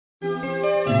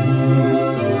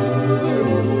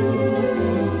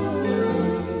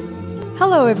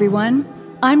Hello, everyone.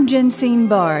 I'm Jensine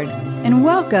Bard, and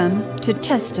welcome to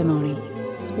Testimony,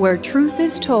 where truth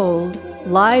is told,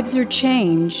 lives are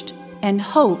changed, and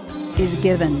hope is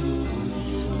given.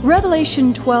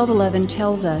 Revelation 12:11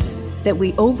 tells us that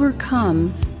we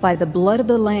overcome by the blood of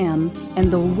the Lamb and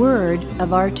the word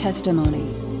of our testimony.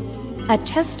 A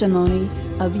testimony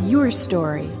of your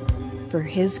story for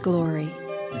His glory.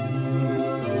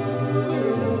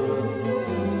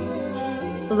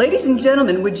 Ladies and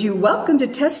gentlemen, would you welcome to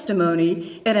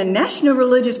Testimony at a National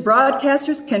Religious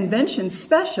Broadcasters Convention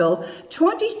Special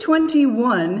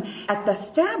 2021 at the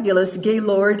fabulous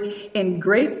Gaylord in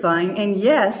Grapevine, and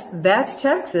yes, that's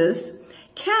Texas,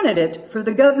 candidate for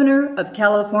the Governor of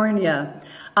California.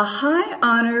 A high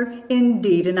honor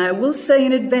indeed, and I will say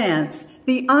in advance,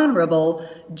 the Honorable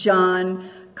John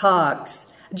Cox.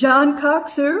 John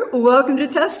Cox, sir, welcome to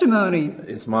Testimony.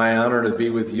 It's my honor to be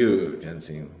with you,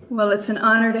 Jensine. Well, it's an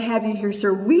honor to have you here,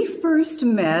 sir. We first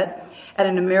met at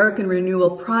an American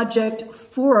Renewal Project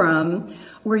forum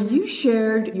where you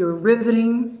shared your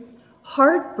riveting,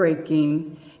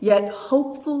 heartbreaking, yet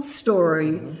hopeful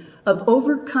story of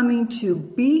overcoming to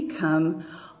become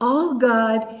all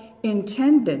God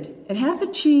intended and have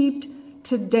achieved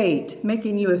to date,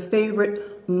 making you a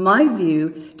favorite, my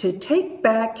view, to take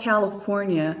back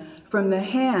California from the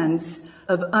hands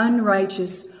of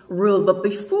unrighteous rule. But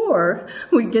before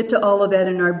we get to all of that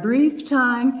in our brief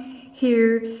time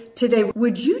here today,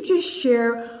 would you just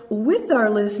share with our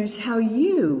listeners how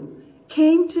you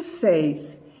came to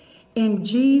faith in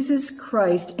Jesus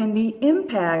Christ and the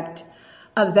impact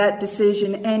of that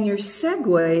decision and your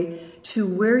segue to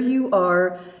where you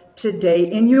are today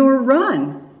in your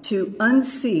run to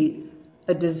unseat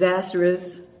a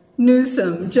disastrous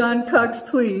Newsom? John Cox,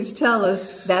 please tell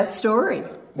us that story.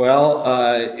 Well,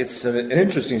 it's an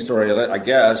interesting story, I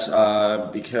guess,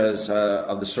 because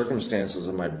of the circumstances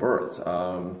of my birth.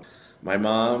 My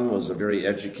mom was a very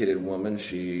educated woman.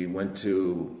 She went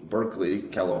to Berkeley,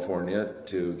 California,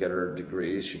 to get her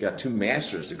degrees. She got 2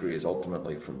 master's degrees,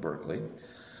 ultimately, from Berkeley.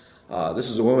 This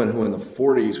is a woman who in the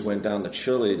 40s went down to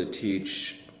Chile to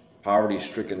teach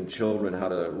poverty-stricken children how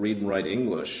to read and write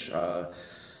English.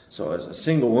 So as a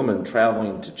single woman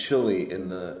traveling to Chile in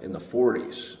the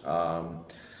 40s,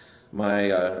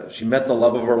 she met the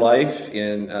love of her life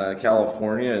in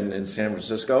California and in San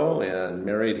Francisco and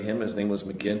married him. His name was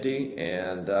McGinty,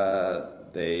 and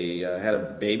they had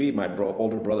a baby, my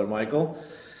older brother Michael.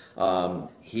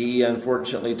 He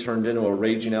unfortunately turned into a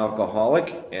raging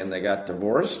alcoholic, and they got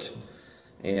divorced.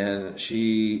 And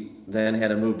she then had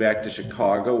to move back to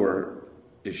Chicago, where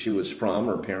she was from.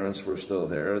 Her parents were still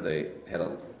there. They had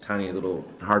a tiny little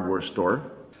hardware store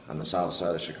on the south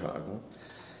side of Chicago.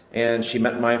 And she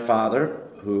met my father,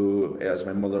 who, as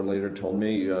my mother later told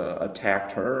me,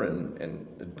 attacked her and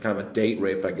kind of a date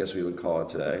rape, I guess we would call it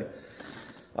today.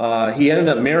 He ended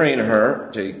up marrying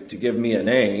her to give me a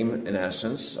name, in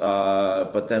essence,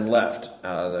 but then left.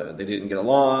 They didn't get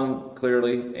along,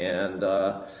 clearly, and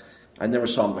I never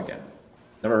saw him again.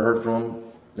 Never heard from him,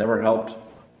 never helped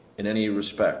in any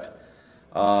respect.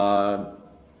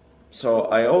 So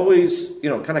I always,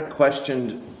 kind of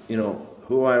questioned,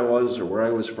 who I was or where I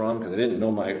was from, because I didn't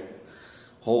know my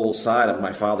whole side of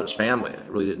my father's family. I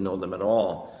really didn't know them at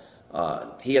all.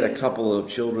 He had a couple of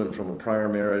children from a prior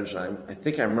marriage. I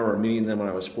think I remember meeting them when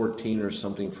I was 14 or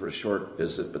something for a short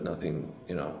visit, but nothing,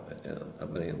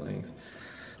 of any length.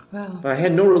 Wow. But I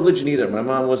had no religion either. My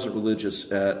mom wasn't religious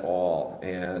at all.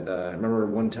 And I remember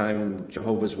one time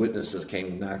Jehovah's Witnesses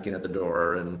came knocking at the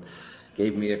door and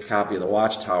gave me a copy of the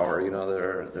Watchtower,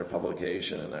 their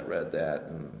publication, and I read that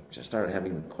and just started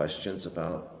having questions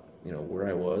about, where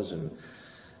I was and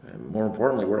more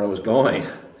importantly, where I was going.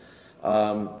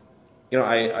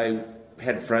 I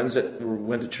had friends that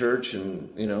went to church and,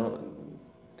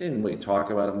 didn't really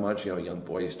talk about it much. Young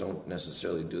boys don't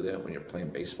necessarily do that when you're playing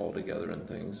baseball together and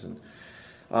things. And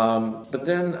but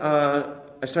then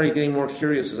I started getting more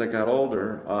curious as I got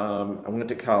older. I went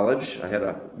to college. I had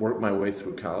to work my way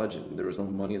through college. There was no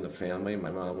money in the family.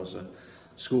 My mom was a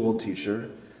school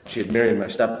teacher. She had married my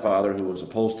stepfather, who was a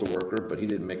postal worker, but he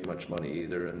didn't make much money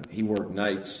either, and he worked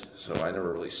nights, so I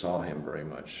never really saw him very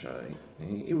much.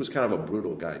 He was kind of a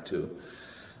brutal guy, too.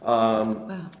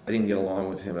 Wow. I didn't get along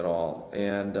with him at all.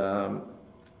 And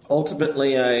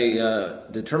ultimately, I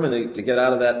determined to get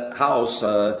out of that house.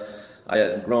 I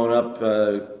had grown up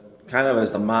kind of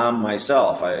as the mom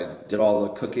myself. I did all the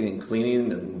cooking and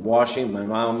cleaning and washing. My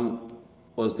mom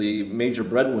was the major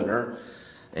breadwinner,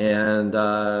 and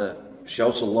she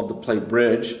also loved to play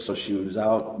bridge, so she was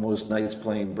out most nights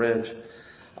playing bridge.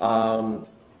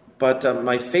 But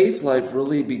my faith life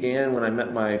really began when I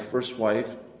met my first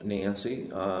wife, Nancy.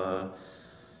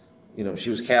 she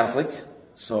was Catholic,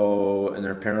 and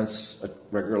her parents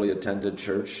regularly attended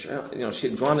church. She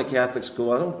had gone to Catholic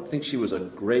school. I don't think she was a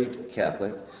great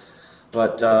Catholic,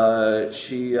 but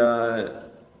she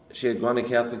had gone to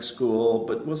Catholic school,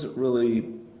 but wasn't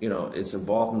really, as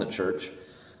involved in the church.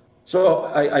 So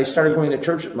I started going to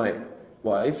church with my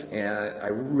wife, and I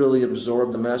really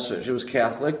absorbed the message. It was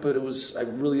Catholic, but I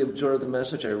really absorbed the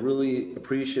message. I really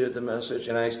appreciated the message,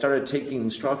 and I started taking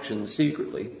instructions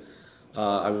secretly.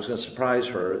 I was going to surprise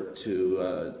her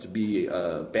to be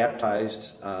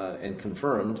baptized and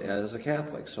confirmed as a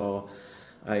Catholic. So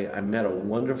I met a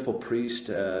wonderful priest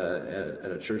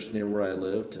at a church near where I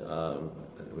lived,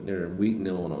 near Wheaton,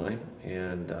 Illinois,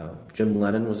 and Jim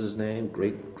Lennon was his name.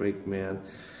 Great man.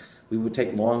 We would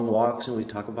take long walks, and we'd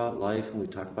talk about life, and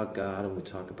we'd talk about God, and we'd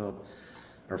talk about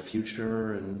our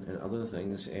future and other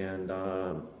things. And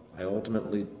I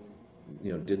ultimately,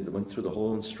 went through the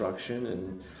whole instruction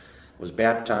and was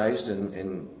baptized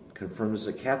and confirmed as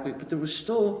a Catholic. But there was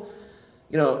still,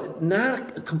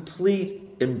 not a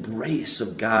complete embrace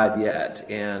of God yet.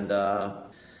 And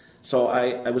so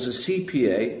I was a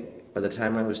CPA by the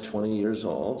time I was 20 years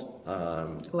old.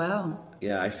 Wow.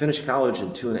 Yeah, I finished college in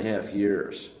 2.5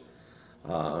 years.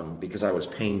 Because I was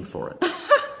paying for it.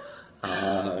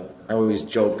 I always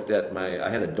joke that I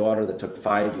had a daughter that took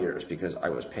 5 years because I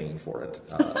was paying for it.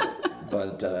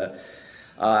 But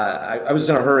I was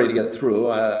in a hurry to get through.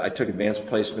 I took advanced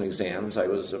placement exams. I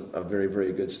was a very,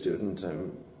 very good student.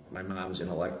 My mom's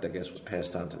intellect, I guess, was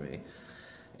passed on to me.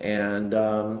 And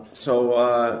so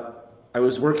I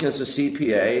was working as a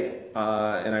CPA,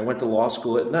 and I went to law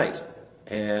school at night.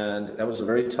 And that was a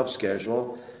very tough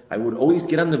schedule. I would always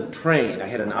get on the train. I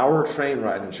had an hour train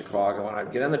ride in Chicago, and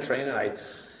I'd get on the train, and I'd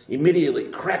immediately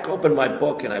crack open my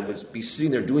book, and I would be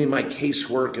sitting there doing my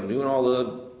casework and doing all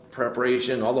the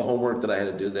preparation, all the homework that I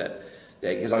had to do that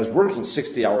day, because I was working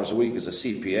 60 hours a week as a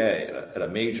CPA at a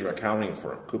major accounting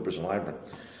firm, Coopers & Lybrand.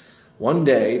 One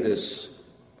day, this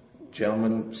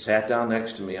gentleman sat down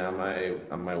next to me on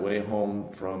my way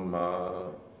home from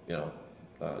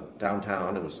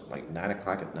downtown. It was like 9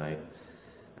 o'clock at night.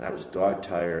 And I was dog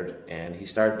tired, and he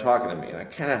started talking to me, and I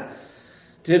kind of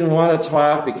didn't want to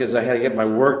talk because I had to get my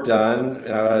work done,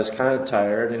 and I was kind of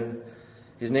tired, and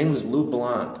his name was Lou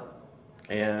Blond,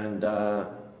 and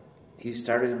he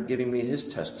started giving me his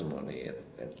testimony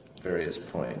at various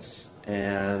points,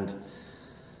 and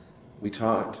we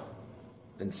talked,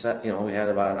 and we had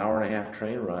about an hour and a half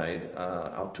train ride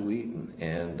out to Wheaton,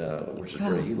 and which is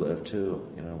where he lived too,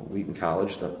 Wheaton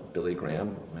College, Billy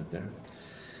Graham went there.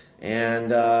 And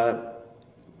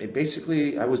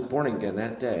basically, I was born again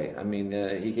that day. I mean,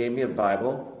 he gave me a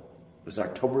Bible. It was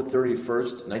October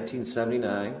 31st,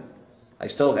 1979. I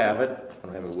still have it. I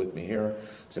don't have it with me here.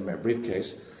 It's in my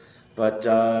briefcase. But,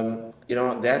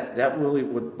 that really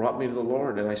brought me to the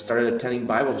Lord. And I started attending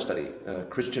Bible study,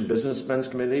 Christian Businessmen's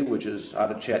Committee, which is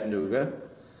out of Chattanooga.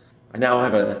 I now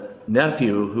have a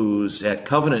nephew who's at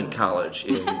Covenant College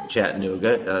in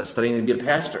Chattanooga, studying to be a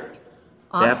pastor.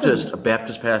 Awesome. A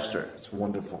Baptist pastor. It's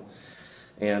wonderful.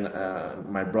 And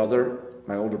my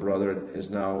older brother, is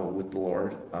now with the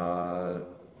Lord,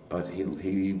 but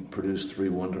he produced 3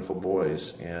 wonderful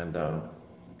boys. And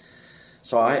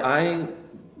so I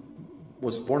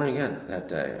was born again that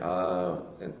day,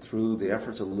 and through the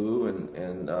efforts of Lou,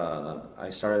 and I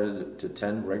started to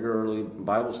attend regularly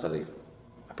Bible study.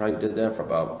 I probably did that for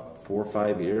about 4 or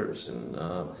 5 years. And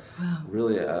wow.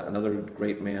 Really, another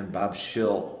great man, Bob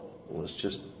Schill, was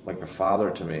just like a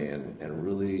father to me, and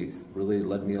really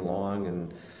led me along,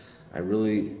 and I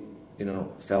really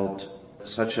felt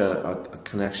such a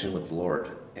connection with the Lord.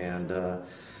 And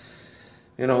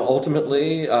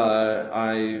ultimately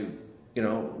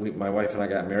my wife and I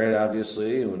got married,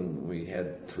 obviously, when we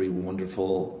had 3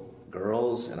 wonderful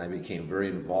girls, and I became very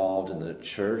involved in the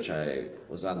church. I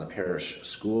was on the parish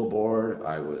school board.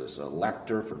 I was a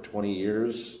lector for 20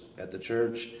 years at the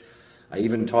church. I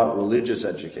even taught religious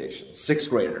education, 6th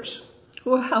graders.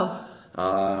 Wow.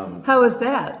 How was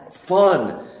that?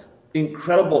 Fun,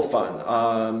 incredible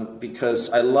fun, because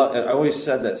I always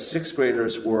said that 6th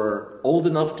graders were old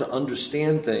enough to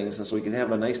understand things, and so we could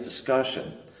have a nice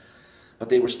discussion, but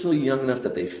they were still young enough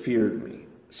that they feared me.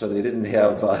 So they didn't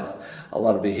have a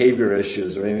lot of behavior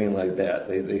issues or anything like that.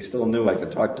 They still knew I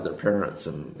could talk to their parents,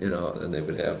 and and they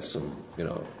would have some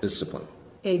discipline.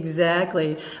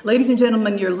 Exactly. Ladies and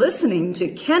gentlemen, you're listening to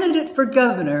candidate for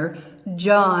governor,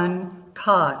 John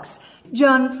Cox.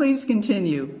 John, please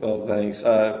continue. Well, thanks.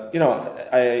 I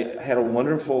had a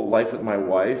wonderful life with my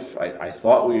wife. I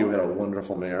thought we had a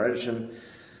wonderful marriage. And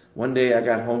one day I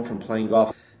got home from playing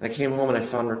golf. And I came home and I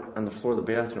found her on the floor of the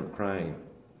bathroom crying.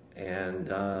 And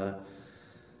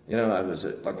I was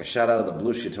like a shot out of the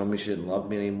blue. She told me she didn't love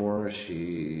me anymore.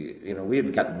 We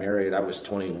had gotten married. I was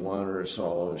 21 or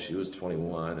so. She was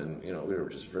 21, and we were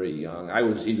just very young. I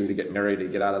was eager to get married, to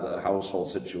get out of the household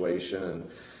situation,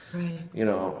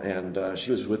 and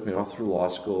she was with me all through law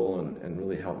school and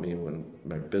really helped me when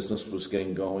my business was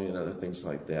getting going and other things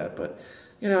like that. But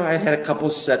I had a couple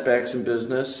of setbacks in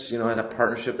business. I had a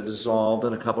partnership that dissolved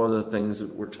and a couple other things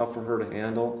that were tough for her to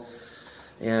handle.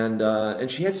 And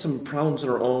she had some problems in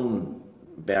her own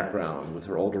background with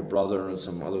her older brother and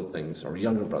some other things, or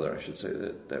younger brother, I should say,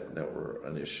 that were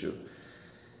an issue.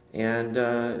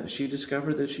 And she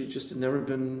discovered that she just had never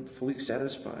been fully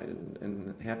satisfied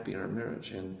and happy in our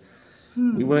marriage. And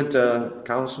we went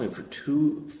counseling for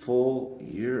 2 full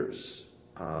years,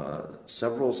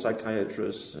 several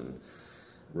psychiatrists and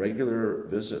regular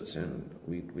visits, and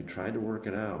we tried to work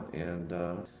it out, and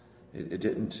it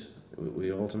didn't.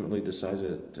 We ultimately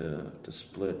decided to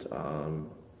split. That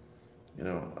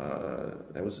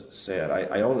was sad.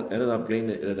 I ended up getting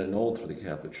it annulled through the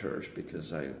Catholic Church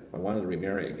because I wanted to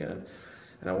remarry again,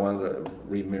 and I wanted to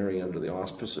remarry under the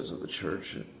auspices of the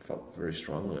church. I felt very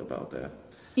strongly about that.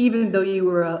 Even though you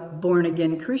were a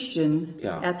born-again Christian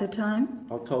at the time?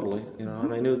 Oh, totally.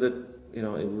 And I knew that,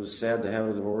 it was sad to have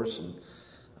a divorce, and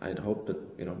I'd hoped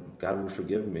that, God would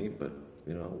forgive me, but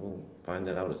we'll find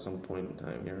that out at some point in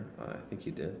time here. I think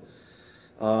he did.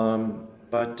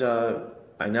 But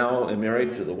I now am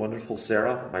married to the wonderful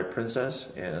Sarah, my princess,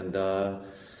 and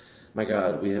my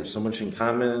God, we have so much in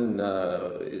common.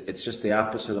 It's just the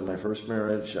opposite of my first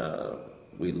marriage.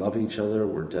 We love each other.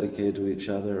 We're dedicated to each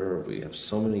other. We have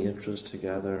so many interests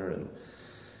together, and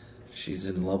she's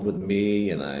in love with me,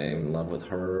 and I'm in love with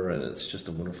her, and it's just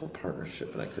a wonderful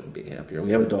partnership, and I couldn't be happier.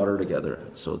 We have a daughter together,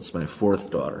 so it's my 4th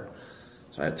daughter.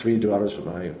 So I had 3 daughters with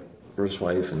my first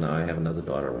wife, and now I have another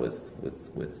daughter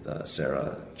with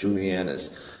Sarah. Julianne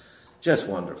is just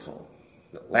wonderful.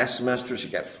 Last semester, she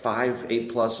got 5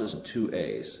 A+s and 2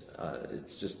 A's.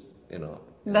 It's just,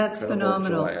 that's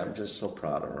phenomenal. Joy. I'm just so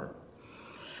proud of her.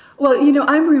 Well,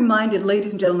 I'm reminded,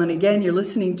 ladies and gentlemen, again, you're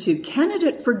listening to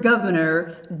candidate for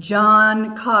governor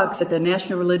John Cox at the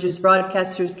National Religious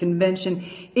Broadcasters Convention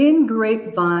in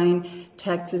Grapevine,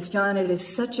 Texas. John, it is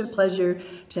such a pleasure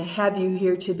to have you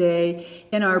here today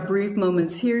in our brief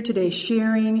moments here today,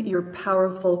 sharing your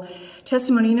powerful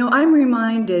testimony. I'm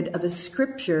reminded of a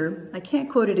scripture. I can't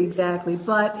quote it exactly,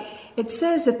 but it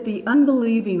says if the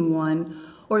unbelieving one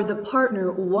or the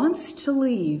partner wants to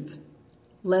leave,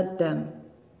 let them.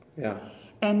 Yeah.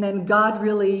 And then God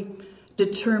really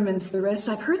determines the rest.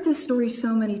 I've heard this story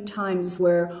so many times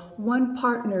where one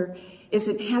partner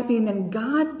isn't happy, and then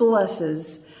God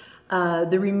blesses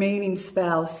the remaining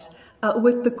spouse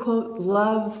with the, quote,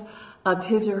 love of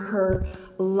his or her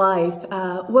life,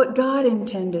 what God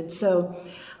intended. So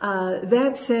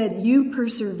that said, you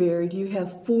persevered. You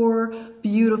have 4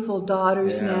 beautiful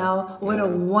daughters now. What a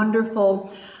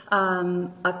wonderful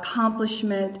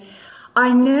accomplishment.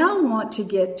 I now want to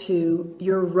get to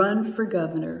your run for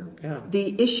governor,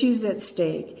 the issues at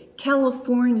stake,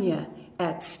 California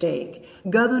at stake,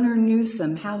 Governor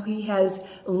Newsom, how he has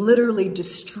literally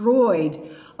destroyed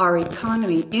our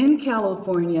economy in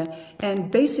California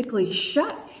and basically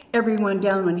shut everyone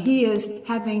down when he is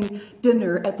having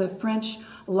dinner at the French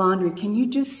Laundry. Can you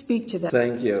just speak to that?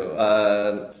 Thank you.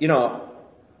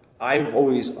 I've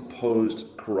always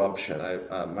opposed corruption.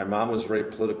 My mom was very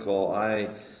political. I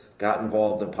got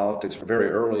involved in politics very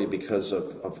early because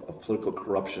of political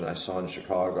corruption I saw in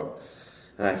Chicago.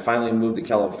 And I finally moved to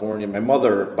California. My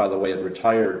mother, by the way, had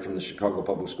retired from the Chicago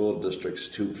Public School Districts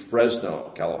to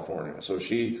Fresno, California. So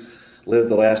she lived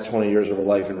the last 20 years of her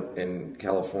life in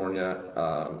California.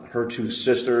 Her 2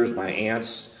 sisters, my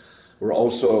aunts, were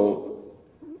also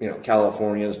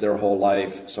Californians their whole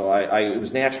life. So it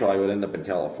was natural I would end up in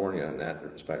California in that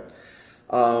respect.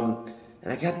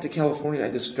 And I got to California, I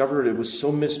discovered it was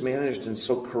so mismanaged and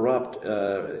so corrupt,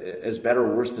 as bad or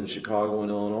worse than Chicago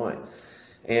and Illinois.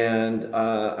 And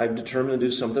I've determined to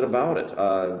do something about it.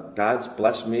 God's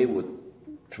blessed me with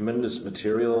tremendous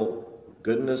material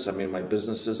goodness. I mean, my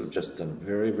businesses have just done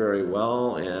very, very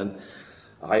well. And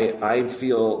I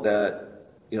feel that,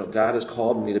 God has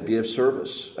called me to be of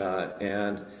service.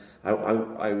 And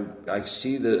I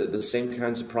see the same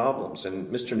kinds of problems.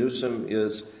 And Mr. Newsom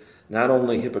is not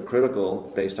only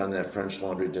hypocritical based on that French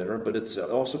Laundry dinner, but it's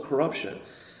also corruption.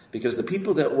 Because the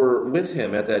people that were with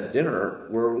him at that dinner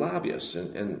were lobbyists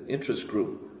and interest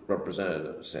group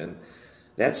representatives. And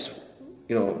that's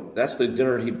the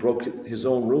dinner he broke his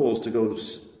own rules to go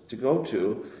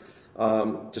to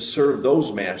serve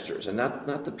those masters and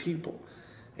not the people.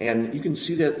 And you can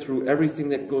see that through everything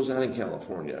that goes on in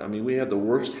California. I mean, we have the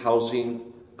worst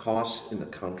housing costs in the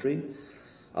country.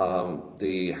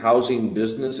 The housing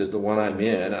business is the one I'm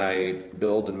in. I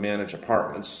build and manage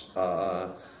apartments.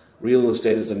 Real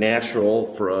estate is a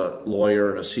natural for a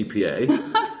lawyer and a CPA.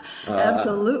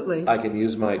 Absolutely. I can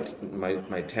use my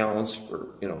talents for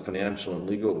financial and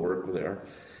legal work there,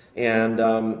 and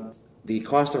the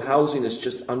cost of housing is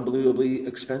just unbelievably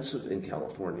expensive in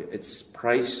California. It's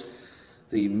priced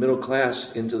the middle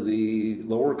class into the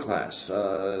lower class.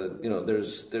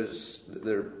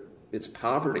 It's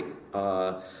poverty.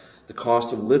 The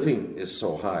cost of living is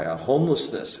so high.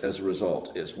 Homelessness, as a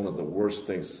result, is one of the worst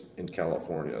things in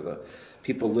California. The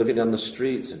people living on the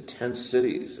streets in tent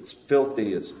cities. It's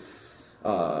filthy. It's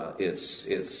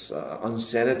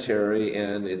unsanitary,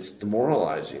 and it's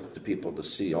demoralizing to people to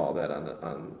see all that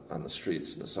on the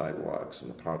streets and the sidewalks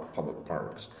and the public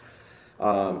parks.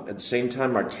 At the same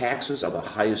time, our taxes are the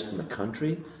highest in the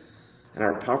country, and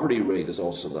our poverty rate is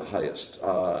also the highest.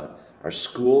 Our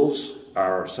schools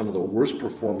are some of the worst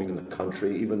performing in the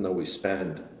country, even though we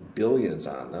spend billions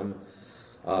on them.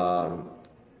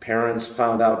 Parents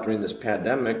found out during this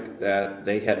pandemic that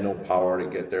they had no power to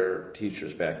get their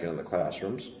teachers back into the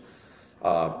classrooms.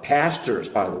 Pastors,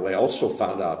 by the way, also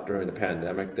found out during the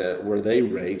pandemic that where they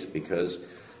rate because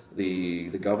the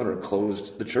governor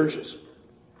closed the churches.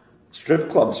 Strip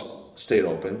clubs stayed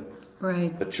open,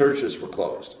 right, but churches were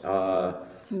closed.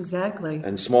 Exactly.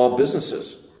 And small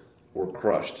businesses were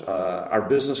crushed. Our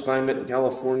business climate in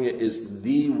California is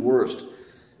the worst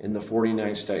in the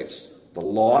 49 states. The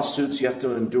lawsuits you have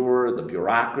to endure, the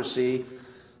bureaucracy,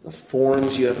 the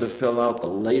forms you have to fill out, the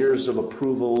layers of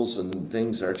approvals and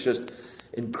things are just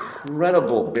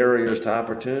incredible barriers to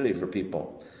opportunity for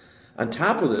people. On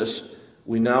top of this,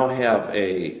 we now have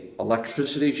a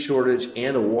electricity shortage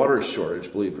and a water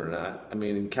shortage, believe it or not. I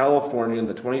mean, in California in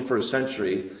the 21st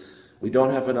century, we don't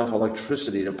have enough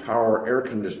electricity to power air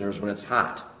conditioners when it's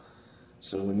hot.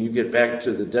 So when you get back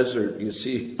to the desert, you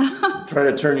see, try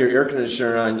to turn your air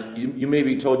conditioner on, you may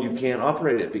be told you can't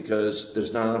operate it because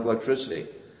there's not enough electricity.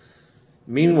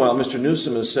 Meanwhile, Mr.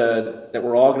 Newsom has said that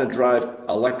we're all going to drive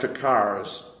electric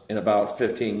cars in about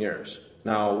 15 years.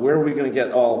 Now, where are we going to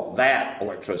get all that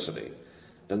electricity?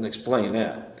 Doesn't explain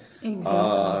that.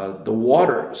 Exactly. The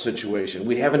water situation,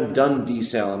 we haven't done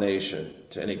desalination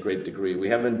to any great degree. We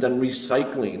haven't done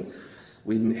recycling.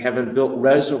 We haven't built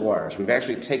reservoirs. We've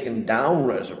actually taken down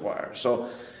reservoirs. So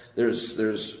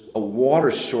there's a water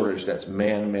shortage that's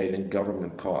man-made and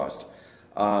government caused.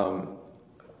 Crime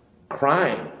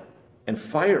and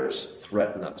fires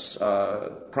threaten us.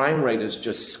 Crime rate has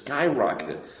just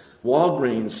skyrocketed.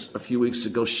 Walgreens a few weeks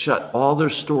ago shut all their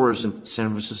stores in San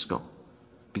Francisco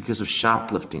because of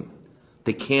shoplifting.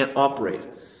 They can't operate.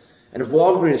 And if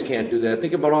Walgreens can't do that,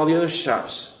 think about all the other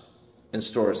shops and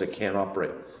stores that can't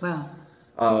operate. Wow.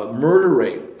 Murder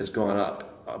rate has gone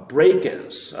up.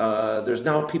 Break-ins. There's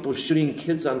now people shooting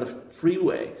kids on the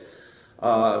freeway.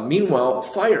 Meanwhile,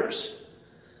 fires.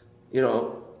 In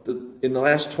the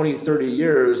last 20, 30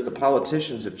 years, the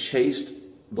politicians have chased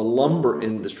the lumber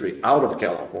industry out of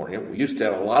California. We used to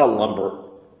have a lot of lumber.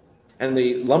 And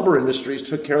the lumber industries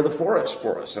took care of the forest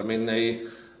for us. I mean, they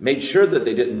made sure that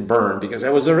they didn't burn because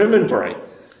that was their inventory.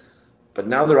 But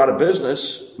now they're out of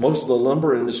business. Most of the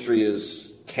lumber industry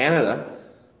is Canada.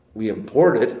 We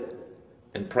import it,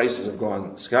 and prices have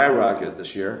gone skyrocketed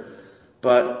this year.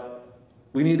 But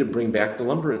we need to bring back the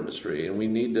lumber industry, and we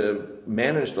need to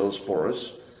manage those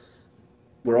forests.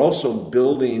 We're also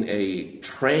building a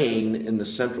train in the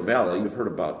Central Valley. You've heard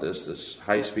about this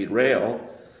high-speed rail.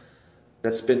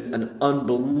 That's been an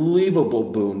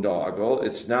unbelievable boondoggle.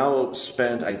 It's now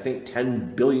spent, I think,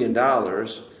 $10 billion,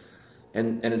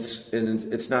 and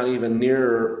it's not even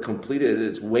near completed.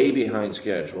 It's way behind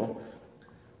schedule.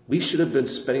 We should have been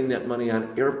spending that money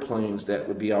on airplanes that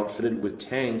would be outfitted with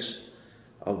tanks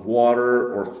of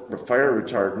water or fire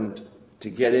retardant to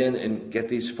get in and get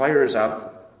these fires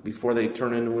out before they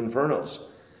turn into infernos.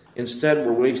 Instead,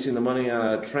 we're wasting the money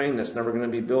on a train that's never going to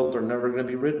be built or never going to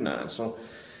be ridden on. So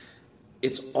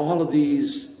it's all of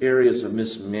these areas of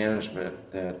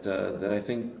mismanagement that I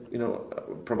think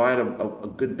provide a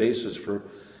good basis for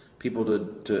people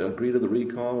to agree to the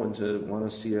recall and to want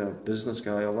to see a business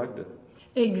guy elected.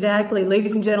 Exactly.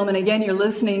 Ladies and gentlemen, again, you're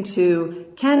listening to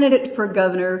candidate for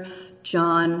governor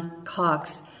John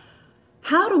Cox.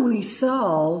 How do we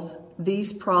solve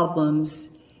these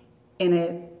problems in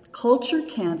a culture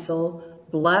cancel,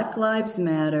 Black Lives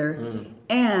Matter,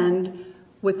 and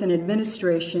with an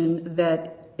administration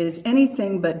that is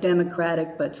anything but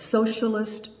democratic, but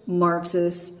socialist,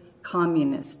 Marxist,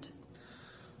 communist?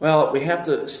 Well, we have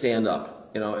to stand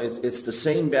up. It's the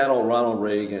same battle Ronald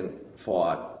Reagan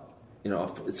fought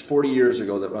it's 40 years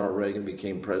ago that Ronald Reagan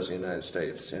became president of the United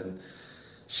States. And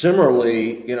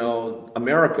similarly,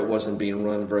 America wasn't being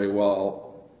run very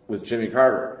well with Jimmy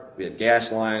Carter. We had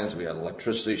gas lines, we had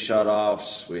electricity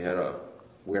shutoffs, we had to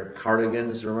wear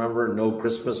cardigans, remember? No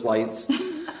Christmas lights.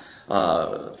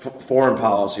 Foreign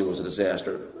policy was a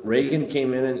disaster. Reagan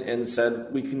came in and said,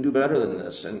 we can do better than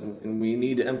this, and we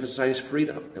need to emphasize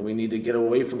freedom, and we need to get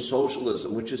away from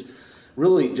socialism, which is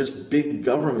really just big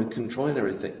government controlling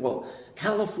everything. Well,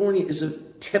 California is a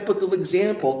typical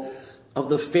example of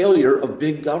the failure of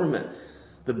big government.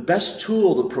 The best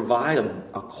tool to provide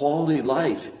a quality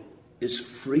life is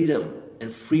freedom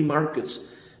and free markets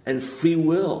and free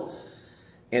will.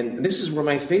 And this is where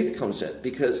my faith comes in,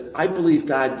 because I believe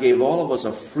God gave all of us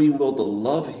a free will to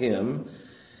love Him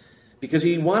because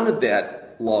He wanted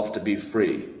that love to be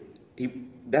free.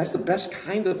 That's the best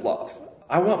kind of love.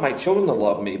 I want my children to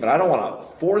love me, but I don't want to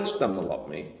force them to love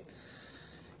me.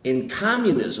 In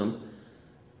communism,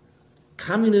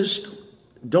 communists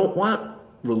don't want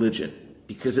religion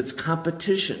because it's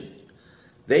competition.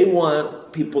 They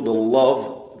want people to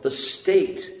love the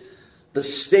state. The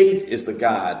state is the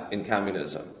God in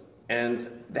communism.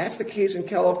 And that's the case in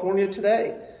California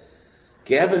today.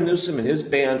 Gavin Newsom and his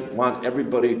band want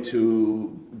everybody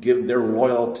to give their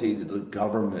loyalty to the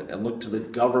government and look to the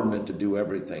government to do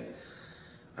everything.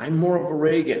 I'm more of a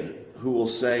Reagan who will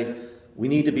say, we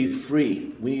need to be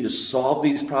free. We need to solve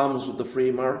these problems with the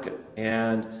free market.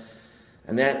 And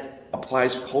that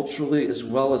applies culturally as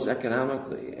well as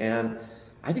economically. And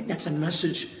I think that's a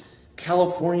message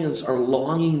Californians are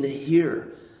longing to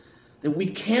hear, that we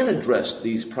can address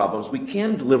these problems, we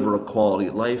can deliver a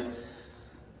quality life,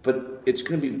 but it's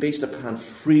going to be based upon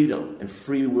freedom and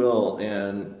free will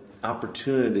and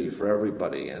opportunity for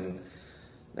everybody. And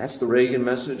that's the Reagan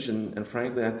message, and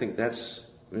frankly, I think that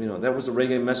was the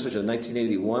Reagan message of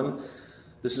 1981.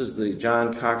 This is the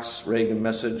John Cox Reagan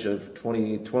message of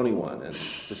 2021, and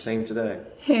it's the same today.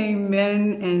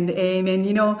 Amen and amen.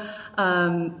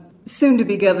 Soon to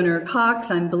be Governor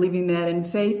Cox, I'm believing that in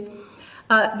faith.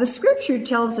 The scripture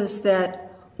tells us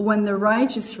that when the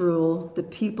righteous rule, the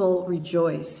people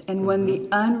rejoice. And when the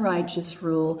unrighteous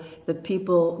rule, the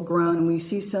people groan. We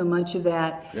see so much of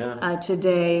that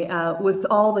today with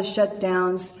all the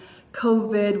shutdowns,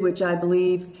 COVID, which I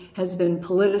believe has been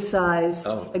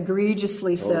politicized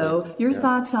egregiously totally. So. Your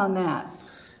thoughts on that?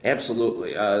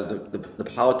 Absolutely.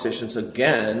 The politicians,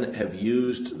 again, have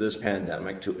used this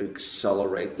pandemic to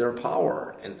accelerate their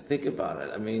power. And think about it.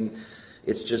 I mean,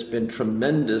 it's just been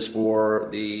tremendous for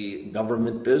the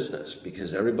government business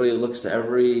because everybody looks to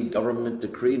every government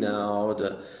decree now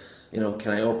to,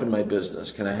 can I open my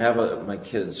business? Can I have my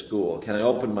kid in school? Can I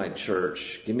open my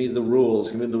church? Give me the rules,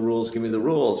 give me the rules, give me the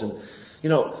rules. And,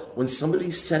 when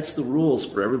somebody sets the rules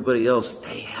for everybody else,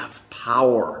 they have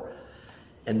power.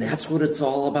 And that's what it's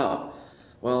all about.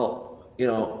 Well,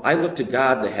 I look to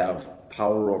God to have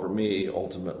power over me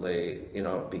ultimately,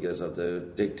 because of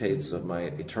the dictates of my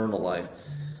eternal life.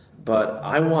 But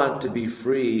I want to be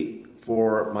free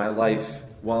for my life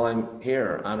while I'm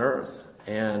here on earth.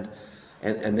 And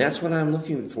that's what I'm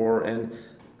looking for. And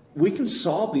we can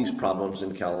solve these problems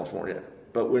in California,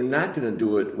 but we're not going to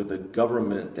do it with a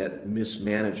government that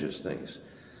mismanages things.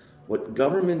 What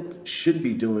government should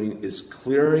be doing is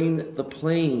clearing the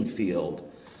playing field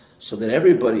so that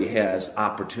everybody has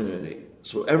opportunity,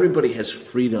 so everybody has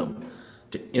freedom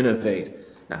to innovate.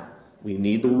 Now, we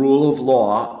need the rule of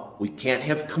law. We can't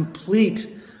have complete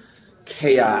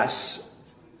chaos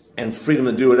and freedom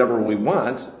to do whatever we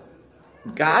want.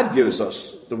 God gives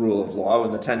us the rule of law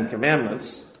in the Ten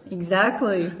Commandments.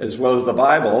 Exactly. As well as the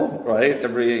Bible, right?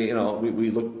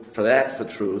 We look for that for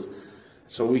truth.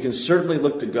 So we can certainly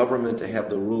look to government to have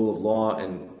the rule of law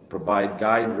and provide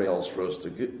guide rails for us to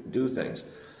do things.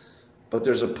 But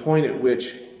there's a point at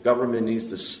which government needs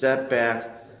to step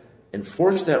back,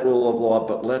 enforce that rule of law,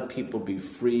 but let people be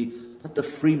free. Let the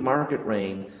free market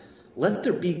reign. Let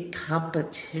there be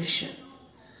competition.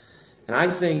 And I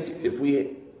think if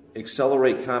we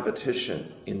accelerate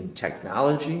competition in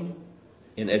technology,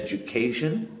 in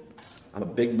education, I'm a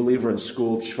big believer in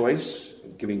school choice,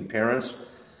 giving parents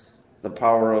the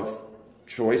power of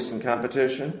choice and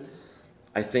competition.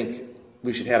 I think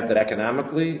we should have that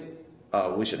economically.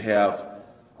 We should have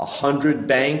 100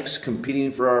 banks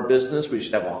competing for our business. We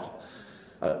should have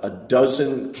a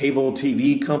dozen cable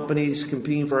TV companies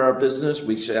competing for our business.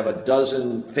 We should have a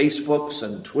dozen Facebooks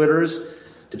and Twitters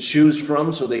to choose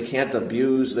from so they can't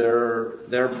abuse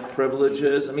their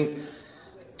privileges. I mean,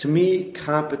 to me,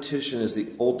 competition is the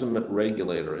ultimate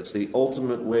regulator. It's the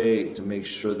ultimate way to make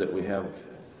sure that we have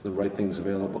the right things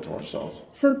available to ourselves.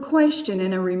 So question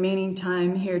in our remaining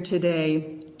time here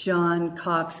today, John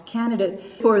Cox, candidate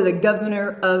for the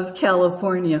governor of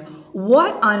California.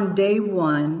 What on day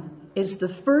one is the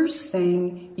first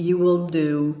thing you will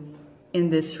do in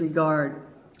this regard?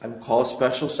 I will call a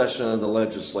special session of the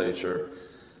legislature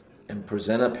and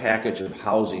present a package of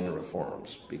housing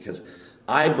reforms, because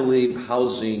I believe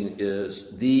housing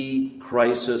is the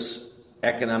crisis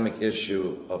economic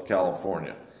issue of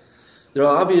California. There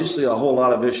are obviously a whole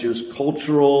lot of issues,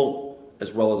 cultural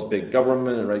as well as big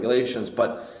government and regulations,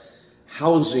 but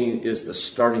housing is the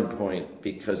starting point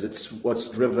because it's what's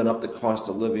driven up the cost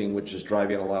of living, which is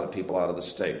driving a lot of people out of the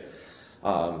state.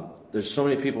 There's so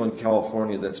many people in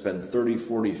California that spend 30,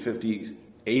 40, 50,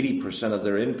 80% of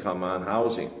their income on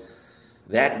housing.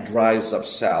 That drives up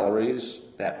salaries.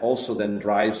 That also then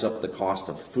drives up the cost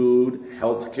of food,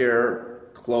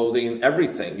 healthcare, clothing.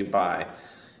 Everything you buy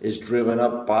is driven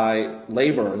up by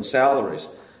labor and salaries,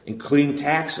 including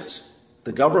taxes.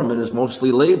 The government is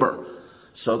mostly labor.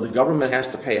 So the government has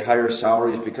to pay higher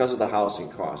salaries because of the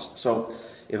housing costs. So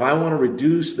if I want to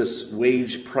reduce this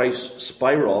wage price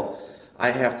spiral, I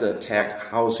have to attack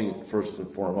housing first and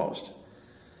foremost.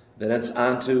 Then it's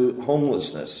on to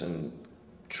homelessness and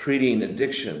treating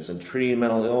addictions and treating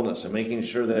mental illness and making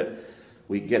sure that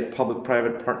we get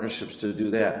public-private partnerships to do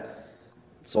that.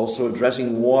 It's also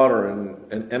addressing water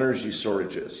and energy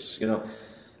shortages,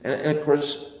 and of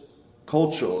course,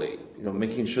 culturally,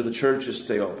 making sure the churches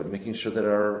stay open, making sure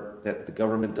that the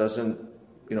government doesn't,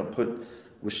 put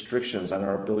restrictions on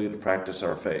our ability to practice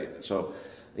our faith. So,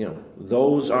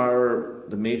 those are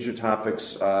the major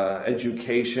topics.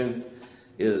 Education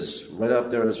is right up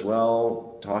there as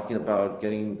well, talking about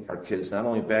getting our kids not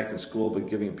only back in school, but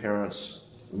giving parents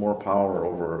more power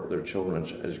over their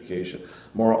children's education,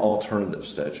 more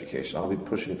alternatives to education. I'll be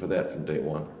pushing for that from day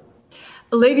one.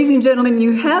 Ladies and gentlemen,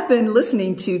 you have been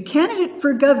listening to candidate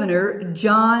for governor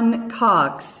John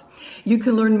Cox. You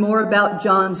can learn more about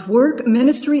John's work,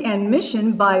 ministry, and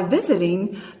mission by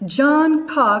visiting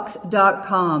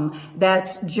johncox.com.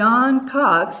 That's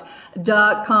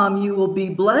johncox.com. You will be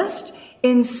blessed,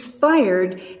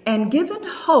 inspired, and given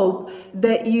hope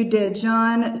that you did.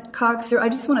 John Cox, sir, I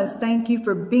just want to thank you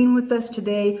for being with us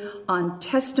today on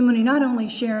Testimony, not only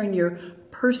sharing your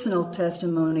personal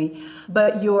testimony,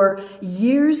 but your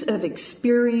years of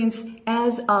experience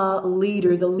as a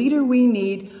leader, the leader we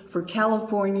need for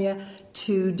California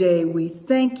today. We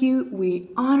thank you. We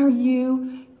honor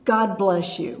you. God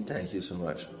bless you. Thank you so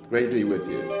much. Great to be with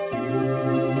you.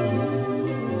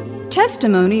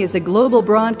 Testimony is a global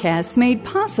broadcast made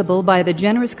possible by the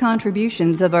generous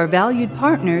contributions of our valued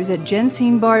partners at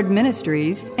Jensine Bard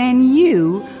Ministries and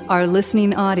you, our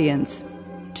listening audience.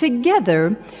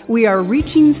 Together, we are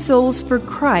reaching souls for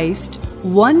Christ,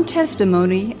 one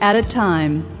testimony at a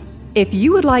time. If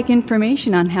you would like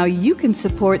information on how you can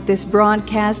support this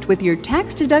broadcast with your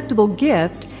tax-deductible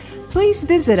gift, please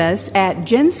visit us at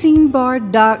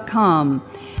jensinebard.com.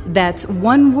 That's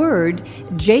one word,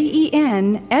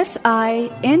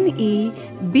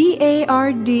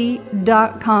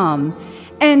 JENSINEBARD.com.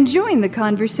 And join the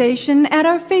conversation at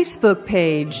our Facebook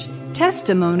page,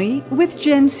 Testimony with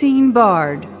Jensine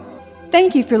Bard.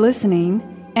 Thank you for listening,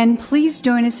 and please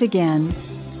join us again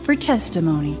for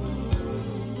Testimony.